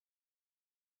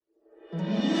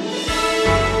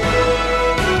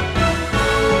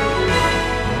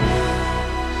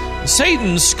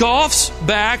Satan scoffs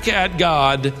back at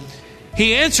God.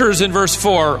 He answers in verse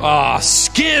 4,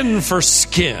 skin for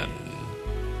skin.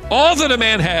 All that a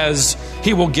man has,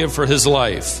 he will give for his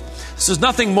life. This is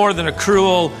nothing more than a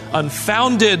cruel,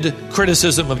 unfounded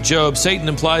criticism of Job. Satan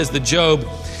implies that Job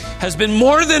has been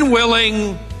more than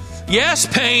willing, yes,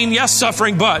 pain, yes,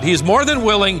 suffering, but he is more than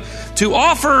willing to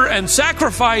offer and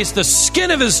sacrifice the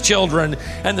skin of his children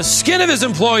and the skin of his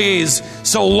employees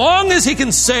so long as he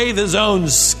can save his own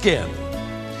skin.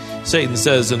 Satan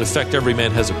says, in effect, every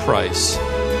man has a price.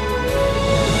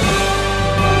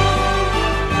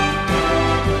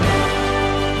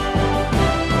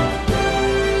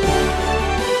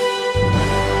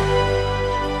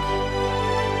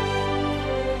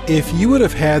 If you would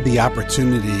have had the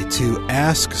opportunity to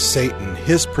ask Satan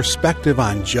his perspective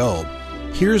on Job,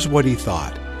 here's what he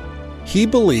thought. He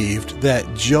believed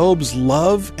that Job's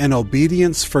love and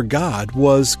obedience for God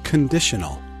was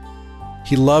conditional.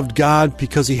 He loved God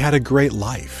because he had a great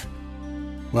life.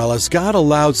 Well, as God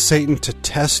allowed Satan to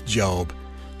test Job,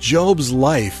 Job's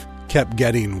life kept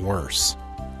getting worse.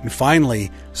 And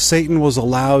finally, Satan was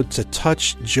allowed to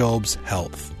touch Job's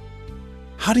health.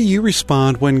 How do you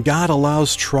respond when God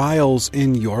allows trials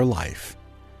in your life?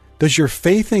 Does your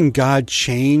faith in God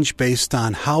change based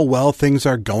on how well things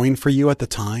are going for you at the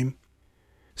time?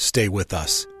 Stay with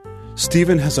us.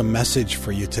 Stephen has a message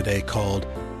for you today called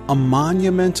A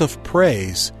Monument of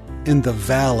Praise in the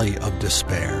Valley of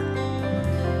Despair.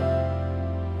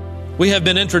 We have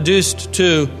been introduced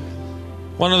to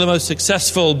one of the most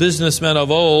successful businessmen of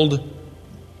old,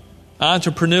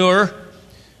 entrepreneur,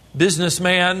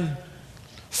 businessman,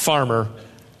 farmer.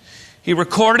 He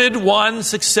recorded one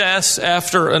success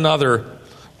after another.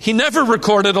 He never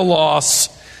recorded a loss.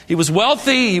 He was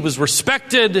wealthy, he was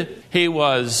respected, he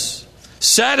was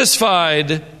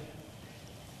satisfied.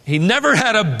 He never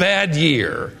had a bad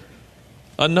year.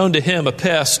 Unknown to him, a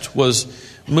pest was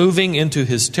moving into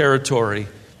his territory.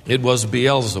 It was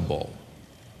Beelzebul,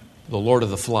 the Lord of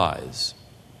the Flies.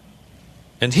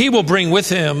 And he will bring with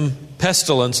him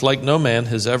pestilence like no man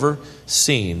has ever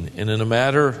seen, and in a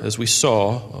matter, as we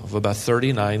saw, of about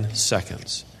 39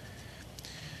 seconds.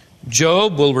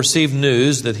 Job will receive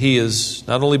news that he is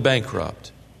not only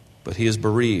bankrupt, but he is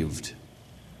bereaved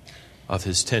of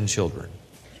his 10 children.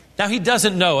 Now, he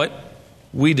doesn't know it.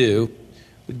 We do.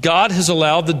 But God has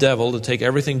allowed the devil to take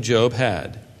everything Job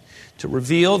had, to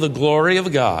reveal the glory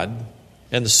of God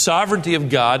and the sovereignty of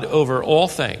God over all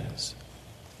things,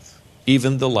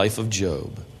 even the life of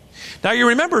Job. Now, you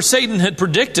remember Satan had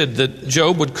predicted that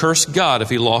Job would curse God if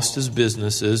he lost his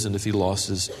businesses and if he lost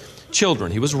his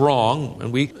children. He was wrong,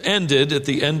 and we ended at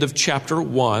the end of chapter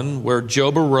 1, where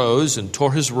Job arose and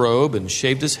tore his robe and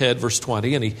shaved his head, verse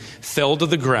 20, and he fell to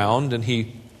the ground and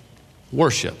he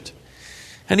worshipped.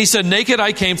 And he said, "Naked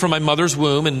I came from my mother's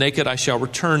womb, and naked I shall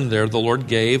return there. The Lord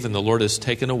gave, and the Lord has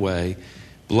taken away.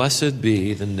 Blessed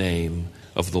be the name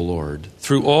of the Lord."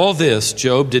 Through all this,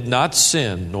 Job did not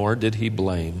sin, nor did he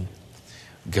blame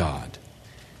God.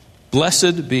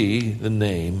 Blessed be the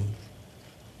name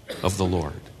of the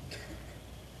Lord.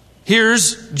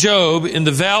 Here's Job in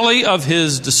the valley of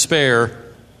his despair,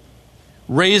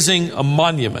 raising a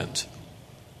monument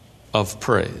of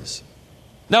praise.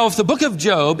 Now, if the book of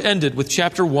Job ended with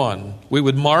chapter 1, we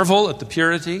would marvel at the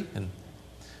purity and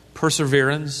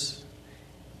perseverance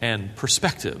and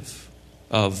perspective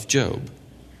of Job.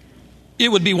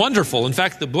 It would be wonderful. In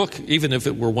fact, the book, even if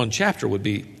it were one chapter, would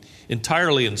be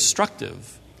entirely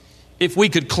instructive. If we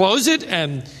could close it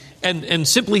and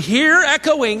simply hear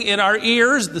echoing in our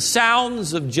ears the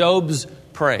sounds of Job's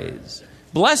praise.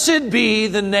 Blessed be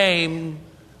the name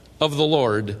of the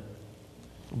Lord.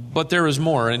 But there is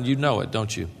more, and you know it,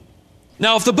 don't you?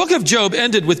 Now, if the book of Job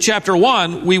ended with chapter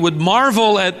 1, we would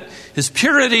marvel at his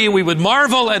purity, we would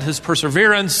marvel at his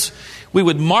perseverance, we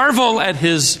would marvel at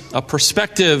his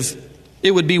perspective.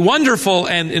 It would be wonderful,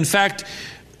 and in fact,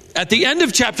 at the end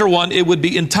of chapter 1, it would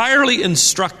be entirely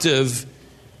instructive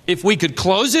if we could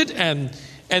close it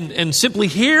and simply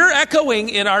hear echoing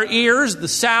in our ears the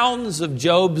sounds of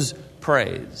Job's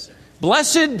praise.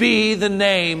 Blessed be the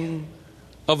name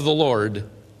of the Lord.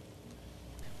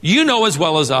 You know as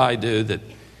well as I do that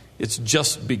it's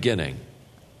just beginning.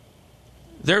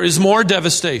 There is more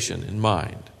devastation in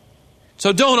mind.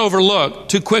 So don't overlook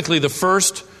too quickly the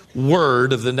first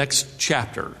word of the next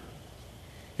chapter.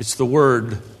 It's the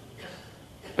word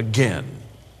again.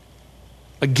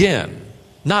 Again.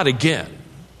 Not again.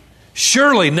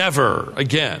 Surely never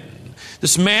again.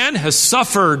 This man has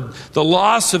suffered the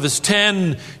loss of his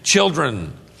 10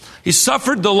 children. He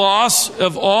suffered the loss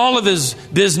of all of his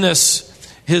business,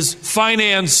 his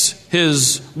finance,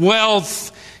 his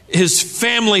wealth, his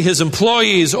family, his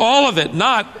employees, all of it,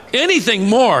 not anything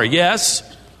more. Yes,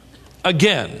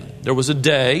 again, there was a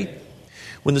day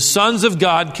when the sons of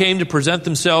God came to present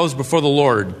themselves before the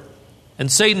Lord,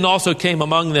 and Satan also came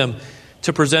among them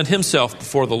to present himself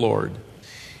before the Lord.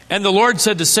 And the Lord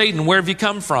said to Satan, "Where have you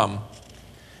come from?"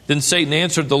 Then Satan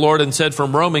answered the Lord and said,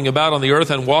 "From roaming about on the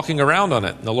earth and walking around on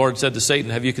it." And the Lord said to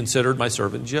Satan, "Have you considered my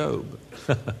servant Job?"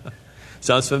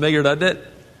 Sounds familiar, doesn't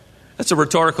it? That's a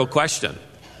rhetorical question.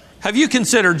 Have you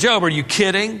considered Job? Are you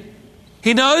kidding?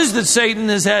 He knows that Satan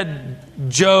has had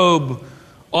Job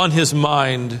on his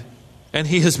mind, and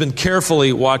he has been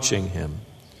carefully watching him.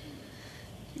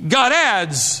 God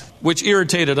adds, which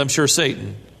irritated, I'm sure,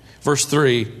 Satan, verse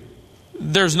 3,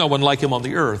 "There's no one like him on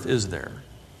the earth, is there?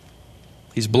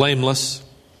 He's blameless.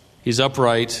 He's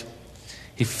upright.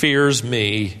 He fears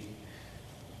me.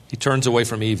 He turns away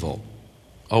from evil.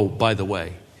 Oh, by the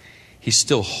way, he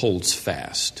still holds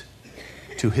fast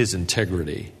to his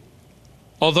integrity,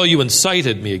 although you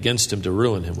incited me against him to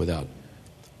ruin him without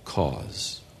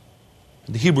cause."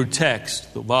 In the Hebrew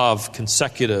text, the vav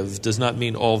consecutive does not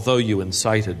mean "although you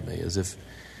incited me," as if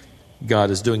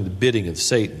God is doing the bidding of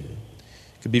Satan.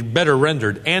 It could be better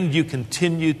rendered, "and you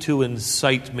continue to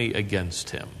incite me against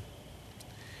him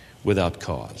without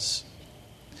cause."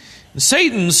 And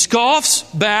Satan scoffs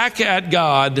back at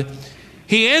God.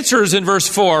 He answers in verse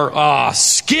 4,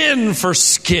 "Skin for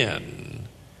skin.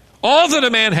 All that a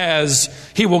man has,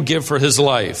 he will give for his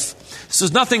life." This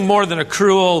is nothing more than a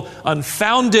cruel,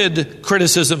 unfounded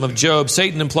criticism of Job.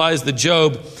 Satan implies that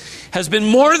Job has been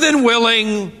more than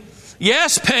willing,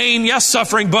 yes, pain, yes,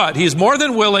 suffering, but he is more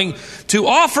than willing to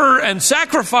offer and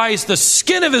sacrifice the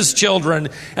skin of his children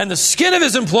and the skin of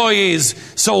his employees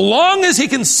so long as he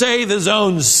can save his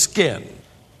own skin.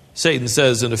 Satan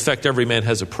says, in effect, every man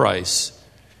has a price.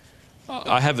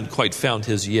 I haven't quite found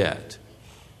his yet,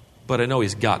 but I know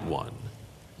he's got one.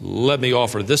 Let me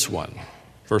offer this one.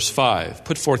 Verse 5,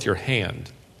 "Put forth your hand,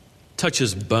 touch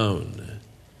his bone,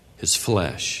 his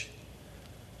flesh.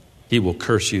 He will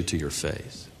curse you to your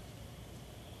face."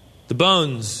 The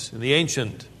bones in the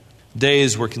ancient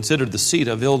days were considered the seat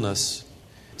of illness.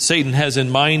 Satan has in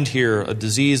mind here a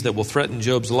disease that will threaten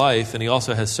Job's life, and he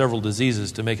also has several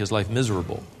diseases to make his life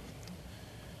miserable.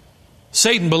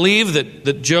 Satan believed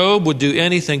that Job would do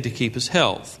anything to keep his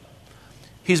health.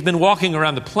 He's been walking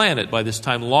around the planet by this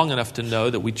time long enough to know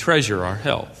that we treasure our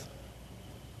health.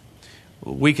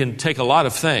 We can take a lot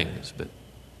of things, but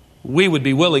we would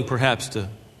be willing perhaps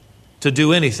to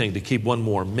do anything to keep one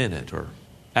more minute or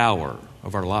hour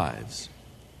of our lives.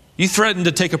 You threaten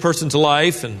to take a person's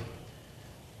life, and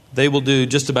they will do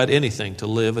just about anything to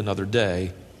live another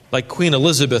day. Like Queen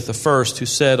Elizabeth I, who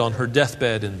said on her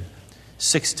deathbed in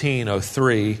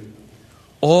 1603,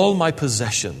 "All my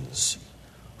possessions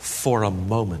for a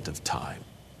moment of time."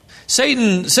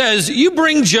 Satan says, you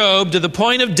bring Job to the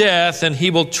point of death and he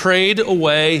will trade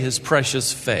away his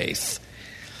precious faith.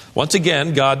 Once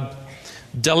again, God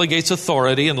delegates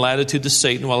authority and latitude to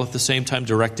Satan while at the same time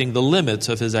directing the limits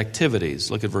of his activities.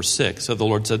 Look at verse 6. "So the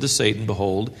Lord said to Satan,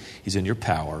 behold, he's in your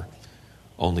power.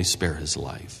 Only spare his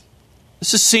life."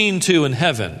 This is scene 2 in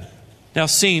heaven. Now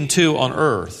scene 2 on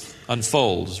earth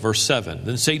unfolds. Verse 7.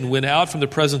 "Then Satan went out from the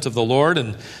presence of the Lord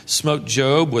and smote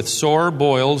Job with sore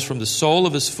boils from the sole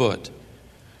of his foot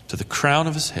to the crown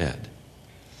of his head."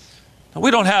 Now,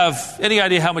 we don't have any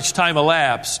idea how much time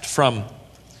elapsed from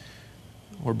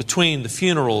or between the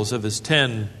funerals of his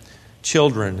 10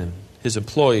 children and his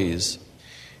employees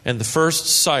and the first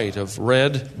sight of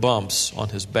red bumps on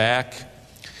his back,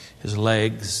 his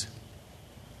legs,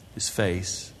 his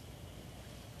face.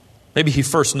 Maybe he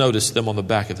first noticed them on the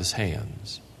back of his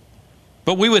hands.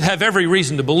 But we would have every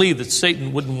reason to believe that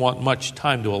Satan wouldn't want much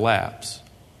time to elapse.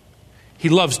 He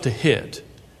loves to hit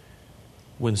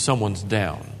when someone's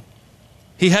down.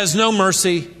 He has no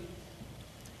mercy.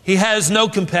 He has no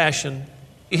compassion.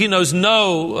 He knows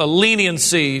no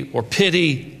leniency or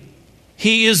pity.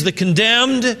 He is the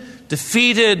condemned,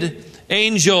 defeated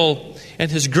angel,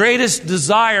 and his greatest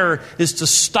desire is to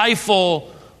stifle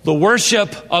the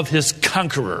worship of his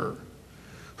conqueror,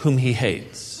 whom he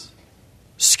hates.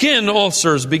 Skin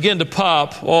ulcers begin to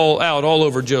pop all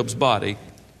over Job's body.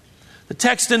 The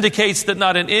text indicates that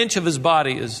not an inch of his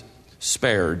body is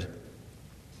spared.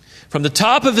 From the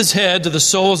top of his head to the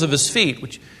soles of his feet,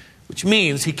 which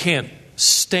means he can't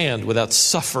stand without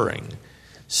suffering,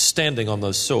 standing on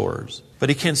those sores. But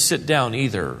he can't sit down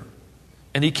either.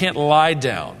 And he can't lie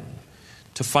down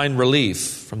to find relief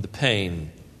from the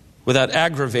pain without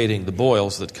aggravating the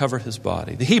boils that cover his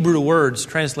body. The Hebrew words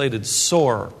translated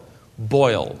sore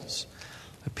boils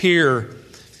appear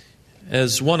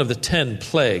as one of the 10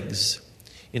 plagues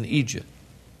in Egypt.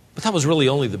 But that was really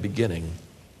only the beginning.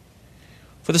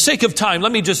 For the sake of time,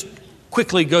 let me just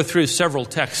quickly go through several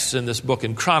texts in this book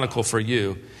and chronicle for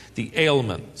you the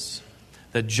ailments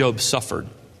that Job suffered.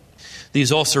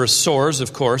 These ulcerous sores,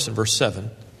 of course, in verse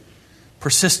 7,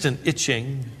 persistent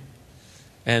itching,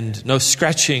 and no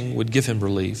scratching would give him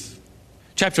relief.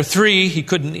 Chapter 3, he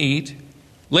couldn't eat.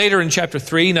 Later in chapter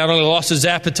 3, he not only lost his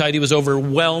appetite, he was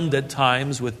overwhelmed at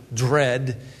times with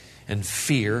dread and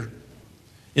fear.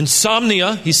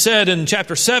 Insomnia, he said in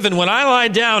chapter 7, when I lie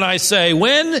down, I say,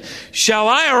 when shall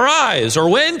I arise, or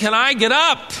when can I get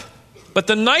up? But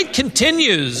the night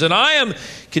continues, and I am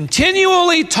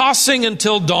continually tossing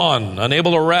until dawn,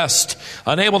 unable to rest,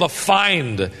 unable to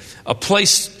find a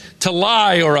place to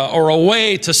lie or a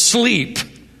way to sleep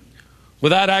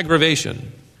without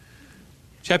aggravation.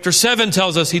 Chapter 7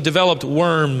 tells us he developed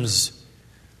worms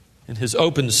in his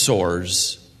open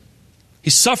sores. He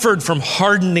suffered from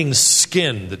hardening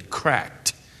skin that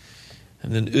cracked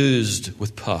and then oozed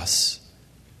with pus.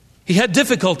 He had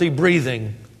difficulty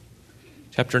breathing.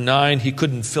 Chapter 9, he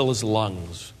couldn't fill his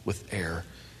lungs with air.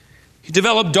 He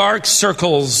developed dark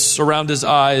circles around his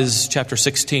eyes. Chapter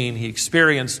 16, he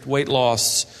experienced weight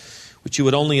loss, which you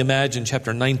would only imagine.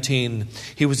 Chapter 19,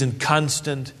 he was in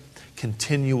constant,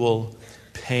 continual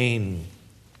pain.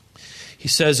 He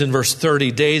says in verse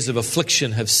 30, days of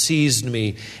affliction have seized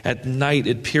me. At night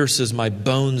it pierces my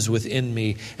bones within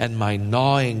me, and my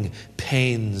gnawing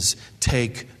pains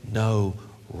take no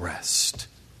rest.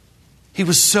 He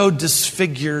was so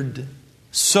disfigured,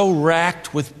 so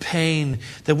racked with pain,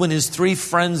 that when his 3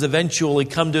 friends eventually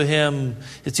come to him,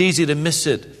 it's easy to miss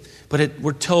it, but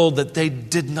we're told that they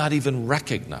did not even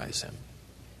recognize him.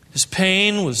 His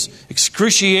pain was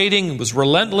excruciating, it was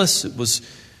relentless, it was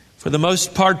for the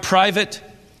most part private.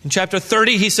 In chapter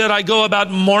 30, he said, I go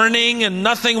about mourning and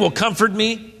nothing will comfort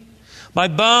me. My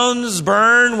bones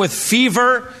burn with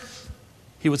fever.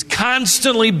 He was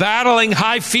constantly battling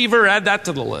high fever. Add that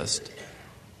to the list.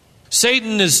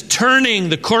 Satan is turning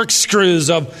the corkscrews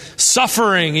of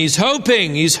suffering. He's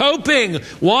hoping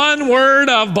one word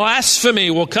of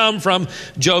blasphemy will come from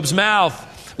Job's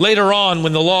mouth. Later on,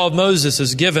 when the law of Moses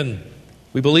is given,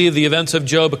 we believe the events of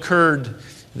Job occurred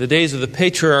in the days of the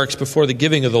patriarchs before the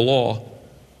giving of the law.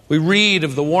 We read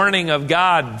of the warning of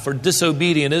God for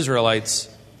disobedient Israelites.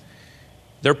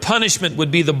 Their punishment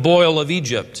would be the boil of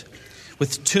Egypt,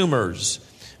 with tumors,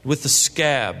 with the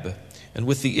scab, and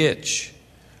with the itch,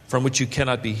 from which you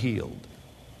cannot be healed.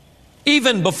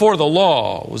 Even before the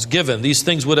law was given, these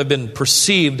things would have been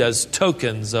perceived as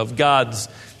tokens of God's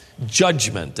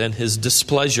judgment and his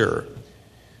displeasure.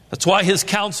 That's why his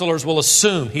counselors will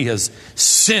assume he has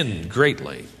sinned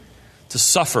greatly to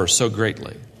suffer so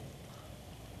greatly.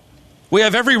 We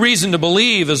have every reason to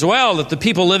believe as well that the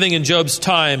people living in Job's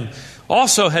time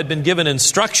also had been given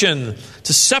instruction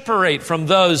to separate from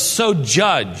those so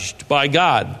judged by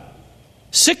God.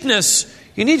 Sickness,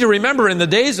 you need to remember, in the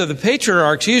days of the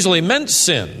patriarchs usually meant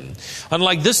sin.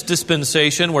 Unlike this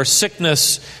dispensation where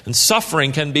sickness and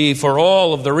suffering can be for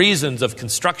all of the reasons of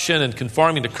construction and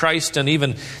conforming to Christ, and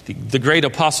even the great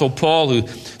apostle Paul who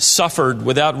suffered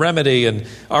without remedy, and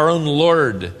our own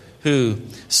Lord who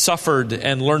suffered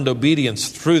and learned obedience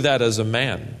through that as a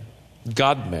man,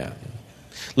 God-man.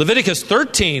 Leviticus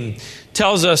 13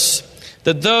 tells us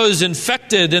that those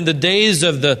infected in the days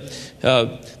of the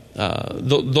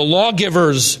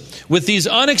lawgivers with these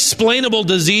unexplainable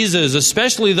diseases,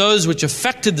 especially those which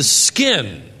affected the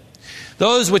skin,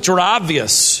 those which were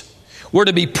obvious, were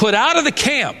to be put out of the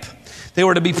camp. They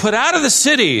were to be put out of the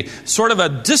city, sort of a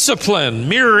discipline,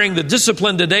 mirroring the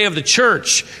discipline today of the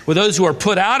church, with those who are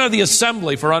put out of the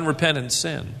assembly for unrepentant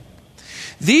sin.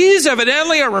 These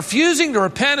evidently are refusing to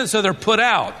repent, and so they're put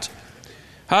out.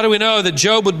 How do we know that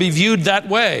Job would be viewed that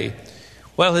way?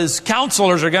 Well, his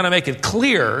counselors are going to make it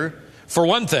clear, for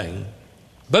one thing.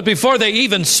 But before they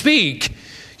even speak,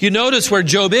 you notice where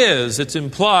Job is. It's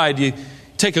implied. You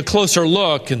take a closer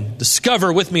look and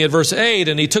discover with me at verse 8,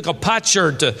 and he took a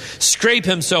potsherd to scrape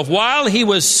himself while he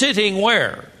was sitting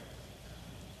where?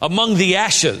 Among the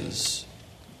ashes.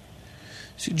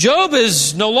 See, Job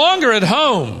is no longer at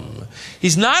home.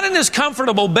 He's not in his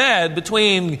comfortable bed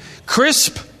between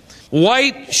crisp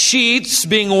white sheets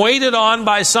being waited on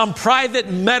by some private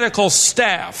medical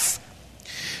staff.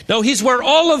 No, he's where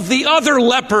all of the other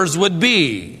lepers would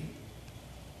be,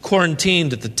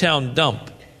 quarantined at the town dump.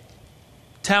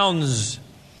 Towns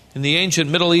in the ancient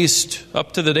Middle East,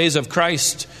 up to the days of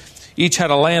Christ, each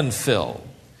had a landfill,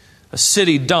 a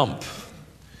city dump,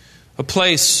 a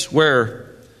place where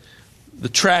the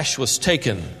trash was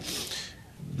taken.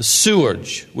 The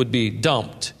sewage would be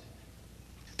dumped.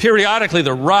 Periodically,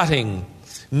 the rotting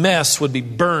mess would be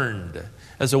burned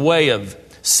as a way of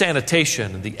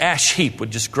sanitation, and the ash heap would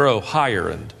just grow higher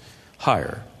and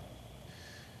higher.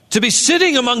 To be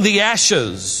sitting among the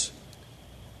ashes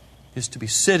is to be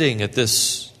sitting at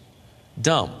this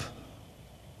dump,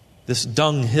 this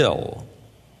dunghill,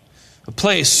 a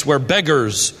place where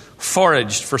beggars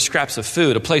foraged for scraps of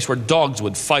food, a place where dogs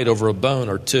would fight over a bone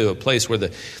or two, a place where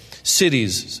the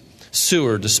city's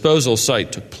sewer disposal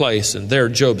site took place, and there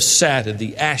Job sat in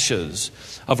the ashes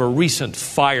of a recent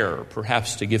fire,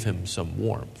 perhaps to give him some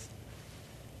warmth.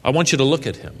 I want you to look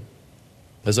at him,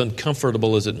 as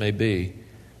uncomfortable as it may be.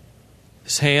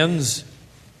 His hands,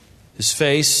 his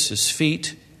face, his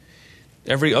feet,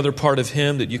 every other part of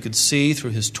him that you could see through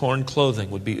his torn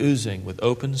clothing would be oozing with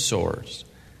open sores.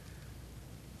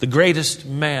 The greatest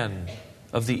man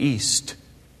of the East,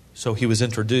 so he was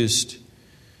introduced,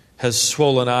 has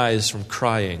swollen eyes from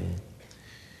crying,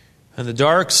 and the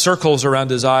dark circles around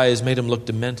his eyes made him look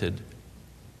demented.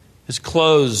 His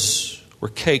clothes were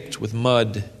caked with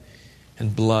mud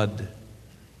and blood.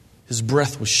 His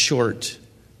breath was short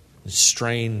and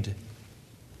strained.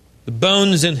 The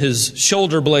bones in his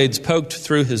shoulder blades poked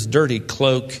through his dirty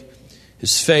cloak.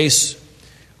 His face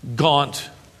gaunt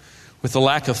with the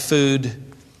lack of food.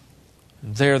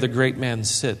 And there the great man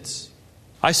sits.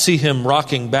 I see him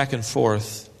rocking back and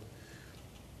forth,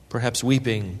 perhaps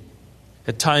weeping,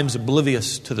 at times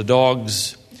oblivious to the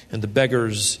dogs and the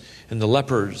beggars and the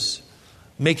lepers,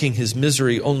 making his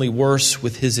misery only worse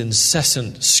with his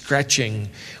incessant scratching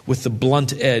with the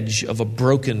blunt edge of a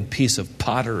broken piece of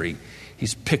pottery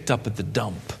he's picked up at the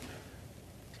dump.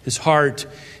 His heart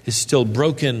is still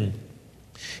broken.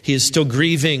 He is still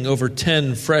grieving over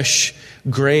 10 fresh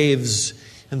graves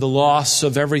and the loss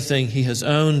of everything he has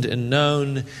owned and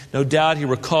known. No doubt he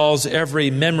recalls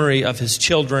every memory of his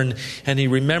children, and he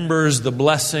remembers the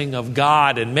blessing of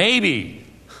God, and maybe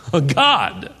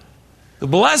God. The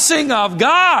blessing of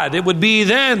God. It would be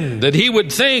then that he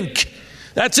would think,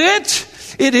 that's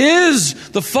it. It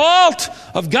is the fault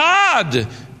of God.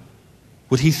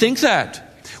 Would he think that?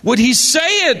 Would he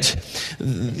say it?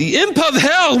 The imp of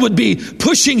hell would be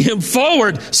pushing him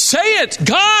forward. Say it.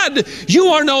 God, you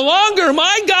are no longer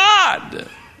my God.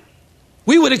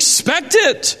 We would expect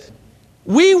it.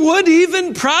 We would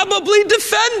even probably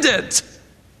defend it.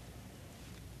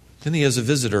 Then he has a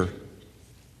visitor.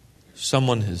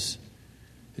 Someone is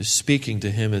speaking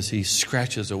to him as he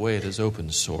scratches away at his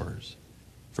open sores.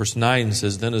 Verse 9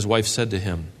 says, then his wife said to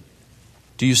him,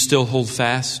 do you still hold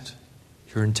fast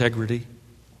your integrity?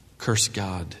 Curse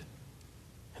God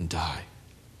and die.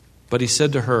 But he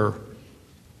said to her,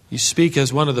 you speak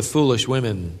as one of the foolish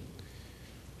women.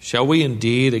 Shall we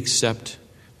indeed accept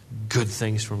good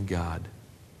things from God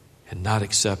and not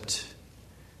accept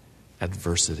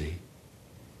adversity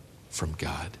from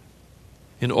God?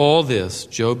 In all this,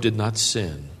 Job did not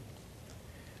sin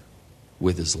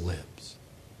with his lips.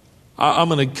 I'm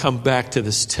going to come back to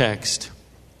this text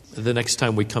the next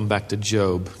time we come back to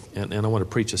Job, and I want to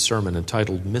preach a sermon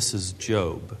entitled Mrs.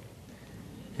 Job,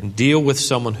 and deal with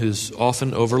someone who's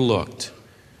often overlooked,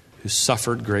 who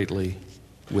suffered greatly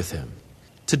with him.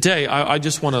 Today, I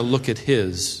just want to look at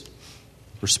his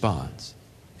response.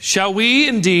 Shall we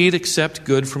indeed accept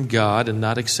good from God and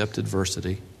not accept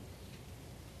adversity?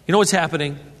 You know what's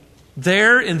happening?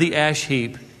 There in the ash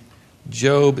heap,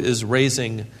 Job is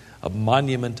raising a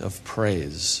monument of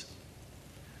praise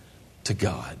to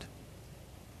God.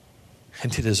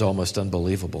 And it is almost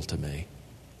unbelievable to me.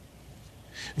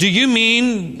 Do you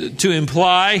mean to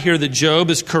imply here that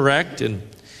Job is correct in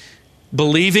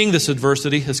believing this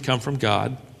adversity has come from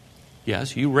God?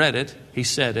 Yes, you read it. He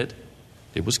said it.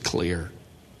 It was clear.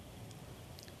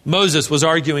 Moses was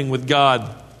arguing with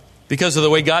God because of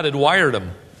the way God had wired him.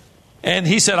 And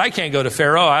he said, I can't go to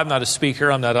Pharaoh. I'm not a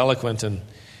speaker. I'm not eloquent. And,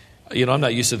 I'm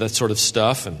not used to that sort of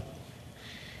stuff.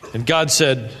 And God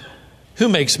said, who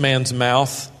makes man's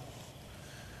mouth?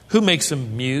 Who makes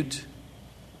him mute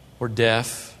or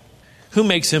deaf? Who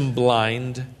makes him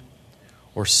blind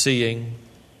or seeing?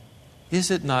 Is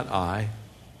it not I,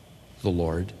 the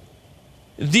Lord?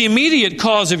 The immediate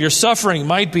cause of your suffering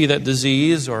might be that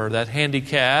disease or that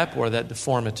handicap or that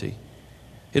deformity.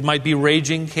 It might be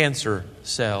raging cancer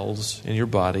cells in your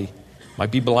body. It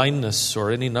might be blindness or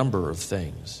any number of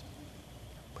things.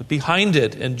 But behind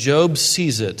it, and Job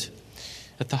sees it,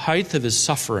 at the height of his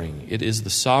suffering, it is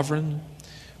the sovereign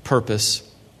purpose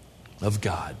of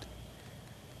God.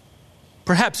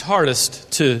 Perhaps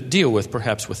hardest to deal with,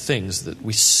 perhaps with things that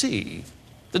we see.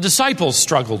 The disciples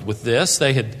struggled with this.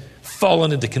 They had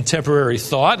fallen into contemporary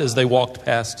thought as they walked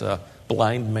past a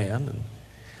blind man. And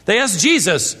They asked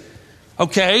Jesus,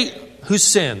 okay, who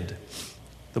sinned?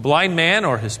 The blind man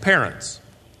or his parents?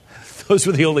 Those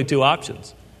were the only two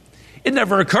options. It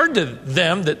never occurred to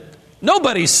them that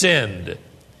nobody sinned.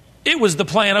 It was the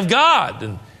plan of God.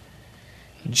 And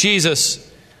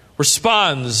Jesus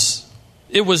responds,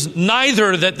 it was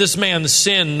neither that this man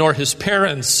sinned nor his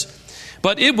parents,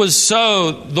 but it was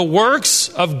so the works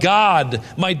of God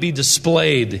might be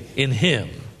displayed in him.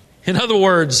 In other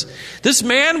words, this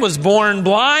man was born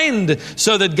blind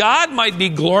so that God might be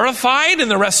glorified in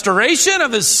the restoration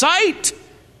of his sight.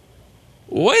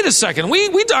 Wait a second.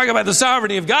 We talk about the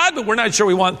sovereignty of God, but we're not sure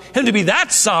we want him to be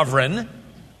that sovereign.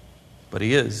 But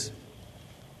he is.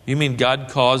 You mean God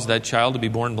caused that child to be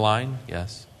born blind?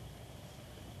 Yes.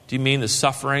 Do you mean the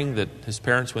suffering that his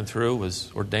parents went through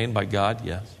was ordained by God?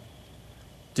 Yes.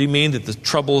 Do you mean that the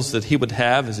troubles that he would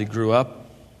have as he grew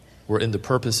up were in the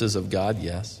purposes of God?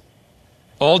 Yes.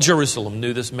 All Jerusalem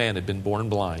knew this man had been born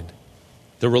blind.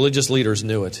 The religious leaders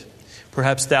knew it.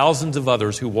 Perhaps thousands of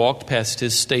others who walked past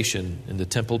his station in the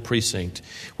temple precinct,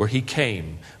 where he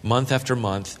came month after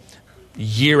month,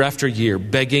 year after year,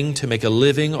 begging to make a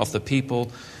living off the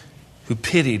people who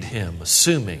pitied him,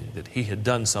 assuming that he had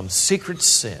done some secret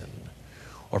sin,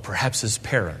 or perhaps his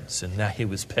parents, and now he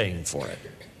was paying for it.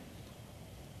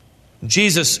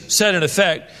 Jesus said, in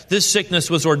effect, this sickness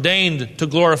was ordained to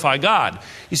glorify God.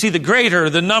 You see, the greater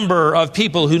the number of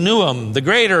people who knew him, the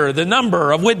greater the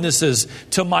number of witnesses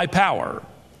to my power.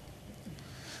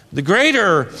 The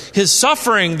greater his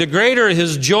suffering, the greater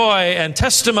his joy and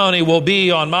testimony will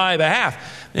be on my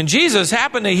behalf. And Jesus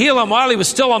happened to heal him while he was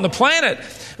still on the planet.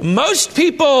 Most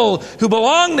people who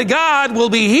belong to God will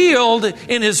be healed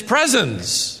in his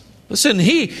presence. Listen,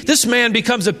 this man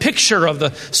becomes a picture of the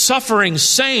suffering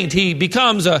saint. He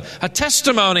becomes a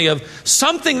testimony of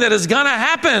something that is going to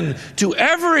happen to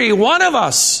every one of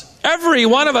us. Every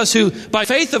one of us who by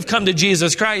faith have come to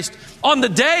Jesus Christ on the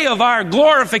day of our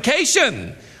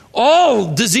glorification.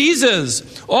 All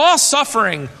diseases, all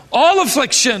suffering, all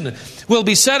affliction will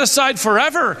be set aside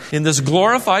forever in this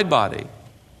glorified body.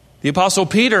 The Apostle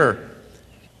Peter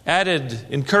added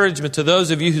encouragement to those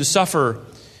of you who suffer,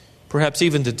 perhaps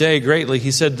even today, greatly.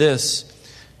 He said this,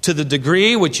 to the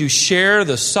degree which you share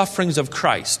the sufferings of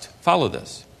Christ. Follow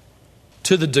this.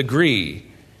 To the degree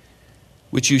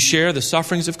which you share the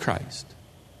sufferings of Christ,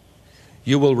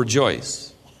 you will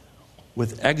rejoice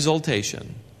with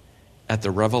exultation at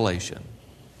the revelation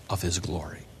of his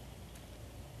glory.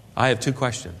 I have two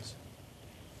questions.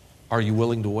 Are you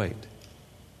willing to wait?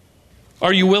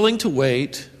 Are you willing to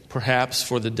wait, perhaps,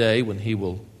 for the day when he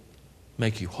will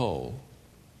make you whole?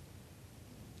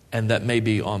 And that may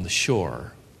be on the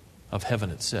shore of heaven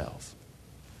itself.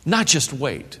 Not just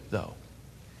wait, though,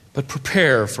 but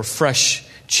prepare for fresh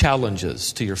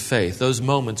challenges to your faith. Those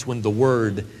moments when the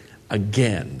word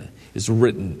again is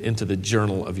written into the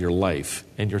journal of your life.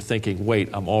 And you're thinking, wait,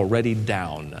 I'm already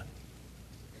down.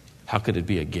 How could it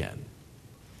be again?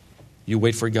 You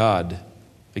wait for God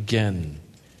again.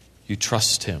 You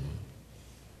trust him.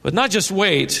 But not just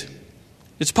wait.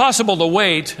 It's possible to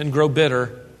wait and grow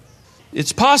bitter.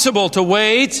 It's possible to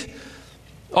wait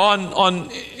on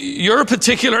your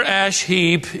particular ash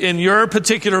heap, in your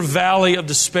particular valley of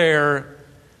despair,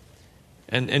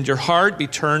 and your heart be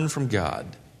turned from God.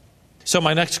 So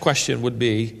my next question would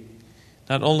be,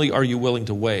 not only are you willing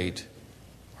to wait,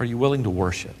 are you willing to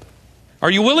worship?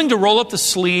 Are you willing to roll up the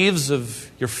sleeves of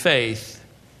your faith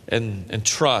and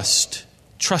trust?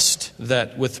 Trust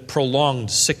that with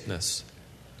prolonged sickness,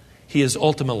 he is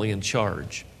ultimately in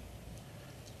charge.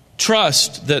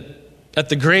 Trust that at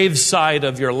the graveside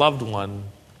of your loved one,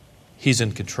 he's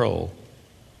in control.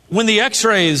 When the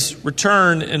x-rays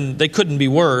return and they couldn't be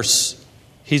worse,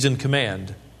 he's in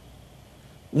command.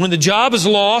 When the job is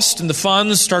lost and the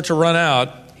funds start to run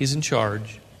out, he's in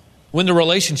charge. When the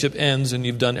relationship ends and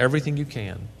you've done everything you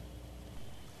can,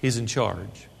 he's in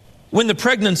charge. When the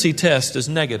pregnancy test is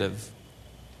negative,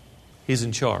 he's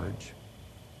in charge.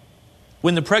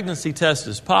 When the pregnancy test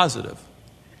is positive,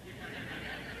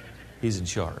 he's in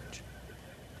charge.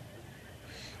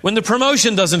 When the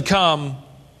promotion doesn't come,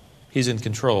 he's in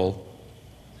control.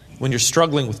 When you're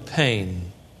struggling with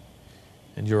pain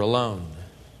and you're alone,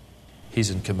 he's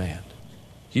in command.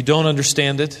 You don't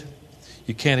understand it.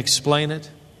 You can't explain it.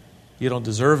 You don't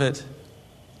deserve it.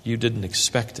 You didn't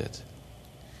expect it.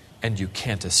 And you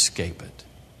can't escape it.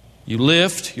 You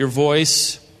lift your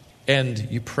voice and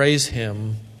you praise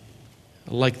him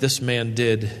like this man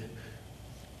did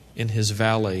in his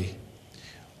valley,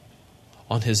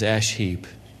 on his ash heap,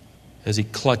 as he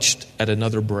clutched at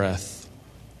another breath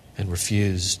and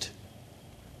refused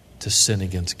to sin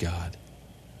against God.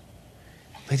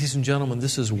 Ladies and gentlemen,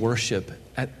 this is worship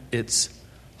at its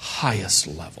highest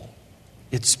level,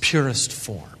 its purest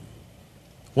form.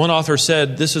 One author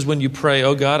said, this is when you pray,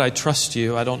 oh God, I trust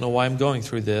you. I don't know why I'm going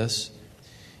through this.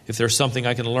 If there's something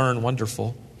I can learn,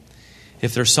 wonderful.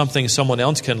 If there's something someone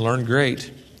else can learn,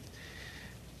 great.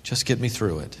 Just get me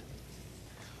through it.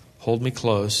 Hold me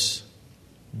close,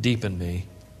 deepen me,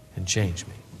 and change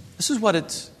me. This is what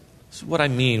I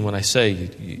mean when I say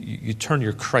you turn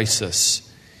your crisis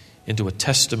into a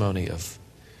testimony of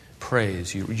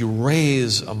praise. You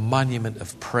raise a monument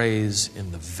of praise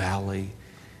in the valley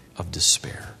of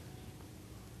despair.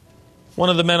 One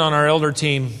of the men on our elder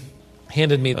team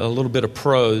handed me a little bit of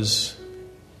prose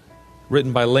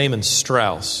written by Lehman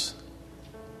Strauss,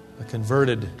 a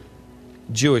converted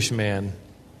Jewish man.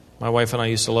 My wife and I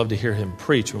used to love to hear him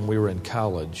preach when we were in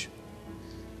college.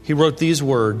 He wrote these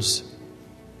words: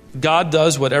 God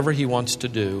does whatever He wants to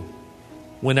do,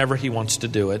 whenever He wants to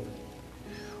do it,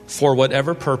 for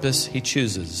whatever purpose He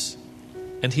chooses,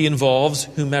 and He involves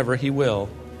whomever He will,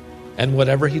 and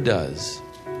whatever He does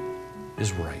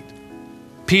is right.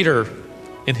 Peter,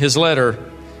 in his letter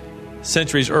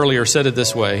centuries earlier, said it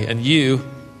this way, and you,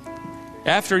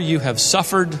 after you have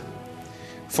suffered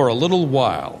for a little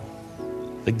while,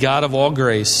 the God of all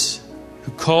grace,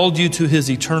 who called you to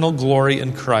His eternal glory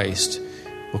in Christ,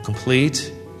 will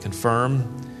complete,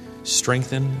 confirm,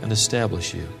 strengthen, and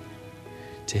establish you.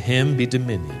 To Him be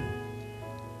dominion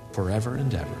forever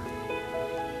and ever.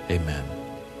 Amen.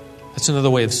 That's another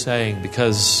way of saying,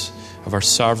 because of our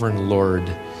sovereign Lord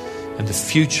and the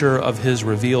future of His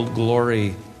revealed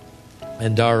glory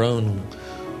and our own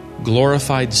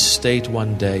glorified state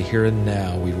one day, here and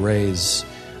now, we raise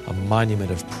a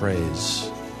monument of praise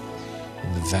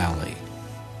in the valley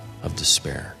of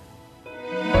despair.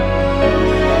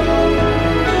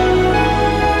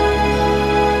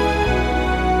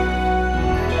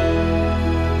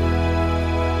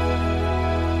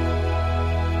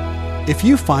 If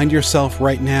you find yourself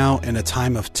right now in a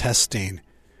time of testing,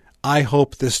 I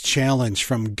hope this challenge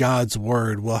from God's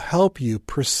Word will help you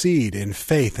proceed in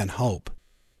faith and hope.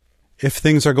 If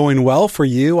things are going well for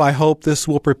you, I hope this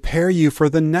will prepare you for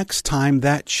the next time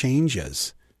that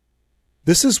changes.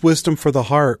 This is Wisdom for the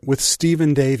Heart with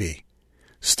Stephen Davey.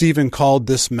 Stephen called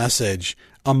this message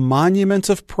a monument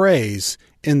of praise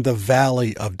in the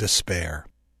valley of despair.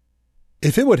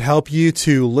 If it would help you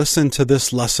to listen to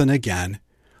this lesson again,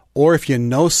 or if you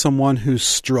know someone who's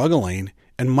struggling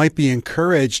and might be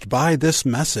encouraged by this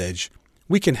message,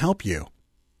 we can help you.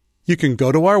 You can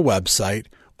go to our website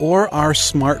or our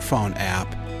smartphone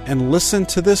app and listen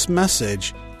to this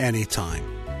message anytime.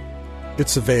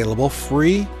 It's available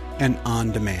free and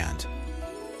on demand.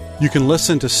 You can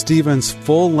listen to Stephen's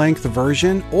full-length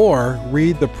version or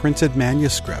read the printed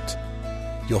manuscript.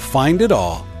 You'll find it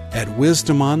all at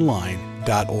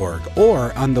wisdomonline.org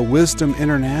or on the Wisdom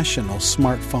International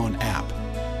smartphone app.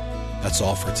 That's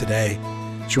all for today.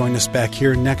 Join us back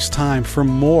here next time for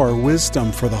more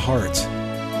Wisdom for the Heart.